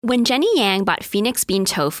When Jenny Yang bought Phoenix Bean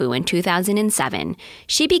Tofu in 2007,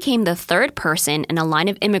 she became the third person in a line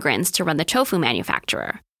of immigrants to run the tofu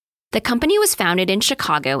manufacturer. The company was founded in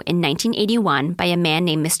Chicago in 1981 by a man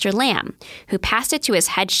named Mr. Lamb, who passed it to his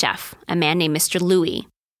head chef, a man named Mr. Louie.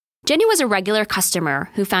 Jenny was a regular customer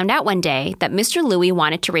who found out one day that Mr. Louie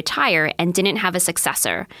wanted to retire and didn't have a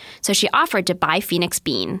successor, so she offered to buy Phoenix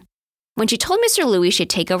Bean. When she told Mr. Louie she'd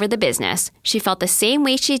take over the business, she felt the same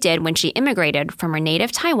way she did when she immigrated from her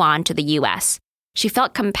native Taiwan to the U.S. She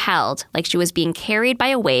felt compelled, like she was being carried by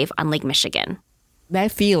a wave on Lake Michigan.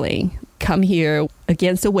 That feeling, come here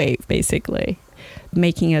against the wave, basically,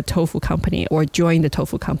 making a tofu company or join the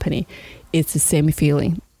tofu company, it's the same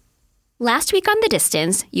feeling. Last week on The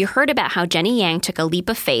Distance, you heard about how Jenny Yang took a leap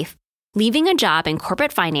of faith, leaving a job in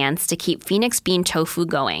corporate finance to keep Phoenix Bean Tofu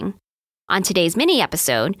going. On today's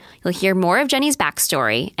mini-episode, you'll hear more of Jenny's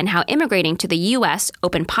backstory and how immigrating to the U.S.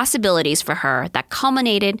 opened possibilities for her that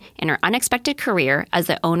culminated in her unexpected career as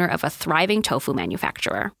the owner of a thriving tofu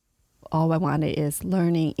manufacturer. All I wanted is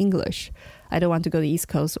learning English. I don't want to go to the East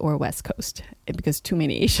Coast or West Coast because too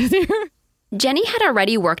many Asians here. Jenny had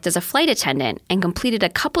already worked as a flight attendant and completed a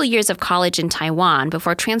couple years of college in Taiwan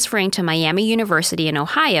before transferring to Miami University in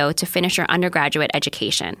Ohio to finish her undergraduate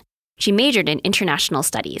education. She majored in international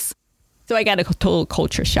studies. So I got a total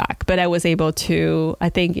culture shock, but I was able to, I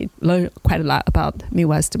think, learn quite a lot about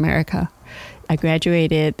Midwest America. I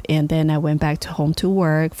graduated and then I went back to home to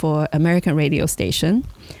work for American radio station.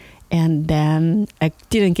 And then I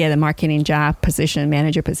didn't get a marketing job position,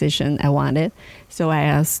 manager position I wanted. So I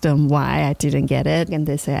asked them why I didn't get it. And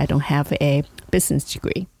they said, I don't have a business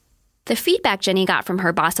degree. The feedback Jenny got from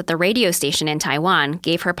her boss at the radio station in Taiwan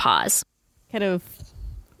gave her pause. Kind of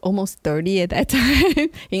almost 30 at that time.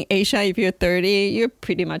 In Asia, if you're 30, you're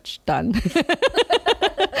pretty much done.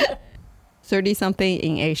 30-something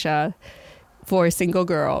in Asia for a single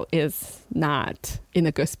girl is not in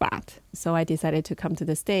a good spot. So I decided to come to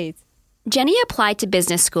the States. Jenny applied to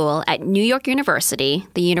business school at New York University,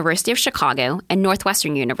 the University of Chicago, and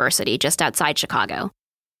Northwestern University just outside Chicago.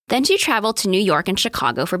 Then she traveled to New York and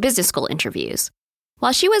Chicago for business school interviews.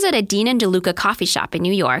 While she was at a Dean and DeLuca coffee shop in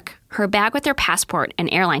New York, her bag with her passport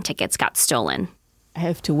and airline tickets got stolen. I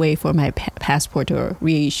have to wait for my passport to be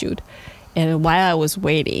reissued. And while I was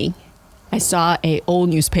waiting, I saw an old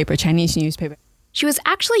newspaper, Chinese newspaper. She was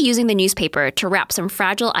actually using the newspaper to wrap some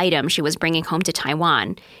fragile items she was bringing home to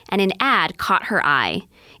Taiwan, and an ad caught her eye.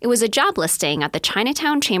 It was a job listing at the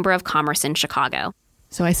Chinatown Chamber of Commerce in Chicago.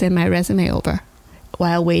 So I sent my resume over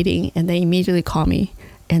while waiting, and they immediately called me,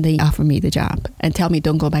 and they offered me the job and tell me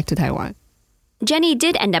don't go back to Taiwan. Jenny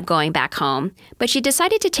did end up going back home, but she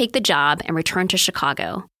decided to take the job and return to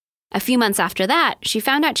Chicago. A few months after that, she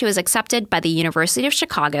found out she was accepted by the University of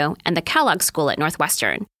Chicago and the Kellogg School at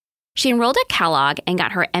Northwestern. She enrolled at Kellogg and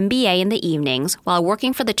got her MBA in the evenings while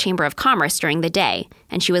working for the Chamber of Commerce during the day,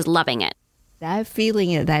 and she was loving it. That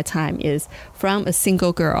feeling at that time is from a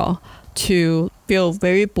single girl to feel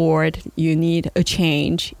very bored. You need a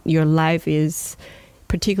change. Your life is,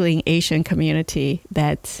 particularly in Asian community,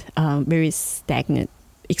 that very stagnant.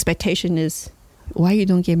 Expectation is why you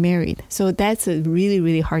don't get married. So that's a really,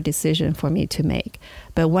 really hard decision for me to make.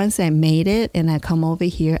 But once I made it and I come over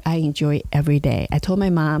here, I enjoy every day. I told my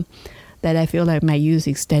mom that I feel like my youth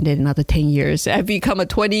extended another 10 years. I've become a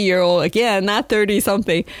 20-year-old again, not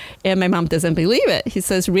 30-something. And my mom doesn't believe it. He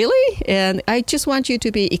says, really? And I just want you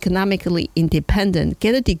to be economically independent,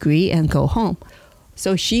 get a degree and go home.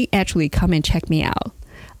 So she actually come and check me out.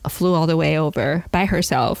 Flew all the way over by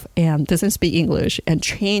herself and doesn't speak English and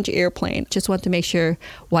change airplane. Just want to make sure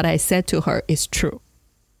what I said to her is true.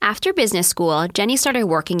 After business school, Jenny started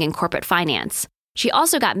working in corporate finance. She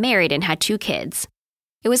also got married and had 2 kids.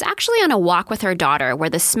 It was actually on a walk with her daughter where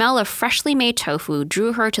the smell of freshly made tofu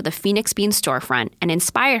drew her to the Phoenix Bean storefront and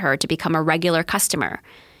inspired her to become a regular customer.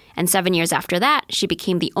 And 7 years after that, she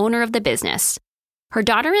became the owner of the business. Her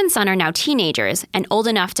daughter and son are now teenagers and old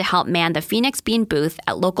enough to help man the Phoenix Bean booth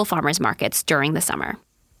at local farmers markets during the summer.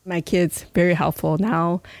 My kids, very helpful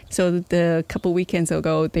now. So the couple weekends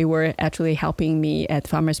ago, they were actually helping me at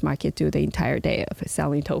farmers market do the entire day of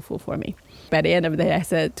selling tofu for me. By the end of the day, I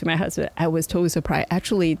said to my husband, I was totally surprised.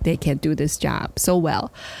 Actually, they can do this job so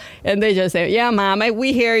well. And they just say, yeah, Mom,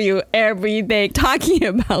 we hear you every day talking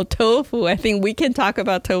about tofu. I think we can talk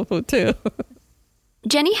about tofu too.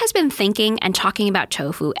 Jenny has been thinking and talking about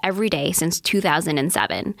tofu every day since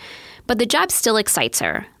 2007. But the job still excites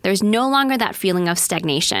her. There's no longer that feeling of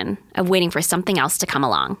stagnation, of waiting for something else to come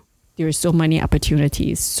along. There are so many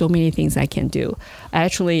opportunities, so many things I can do. I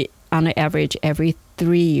actually, on an average, every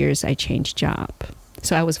 3 years, I change job.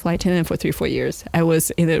 So I was flight attendant for 3-4 years. I was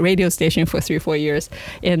in a radio station for 3-4 years.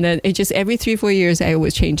 And then it just every 3-4 years, I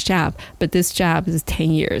would change job. But this job is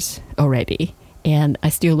 10 years already. And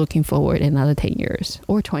I'm still looking forward another 10 years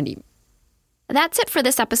or 20. That's it for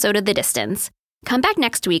this episode of The Distance. Come back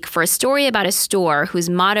next week for a story about a store whose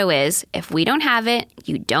motto is, if we don't have it,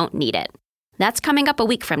 you don't need it. That's coming up a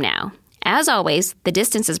week from now. As always, The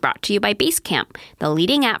Distance is brought to you by Basecamp, the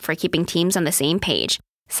leading app for keeping teams on the same page.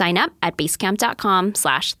 Sign up at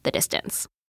basecamp.com/thedistance.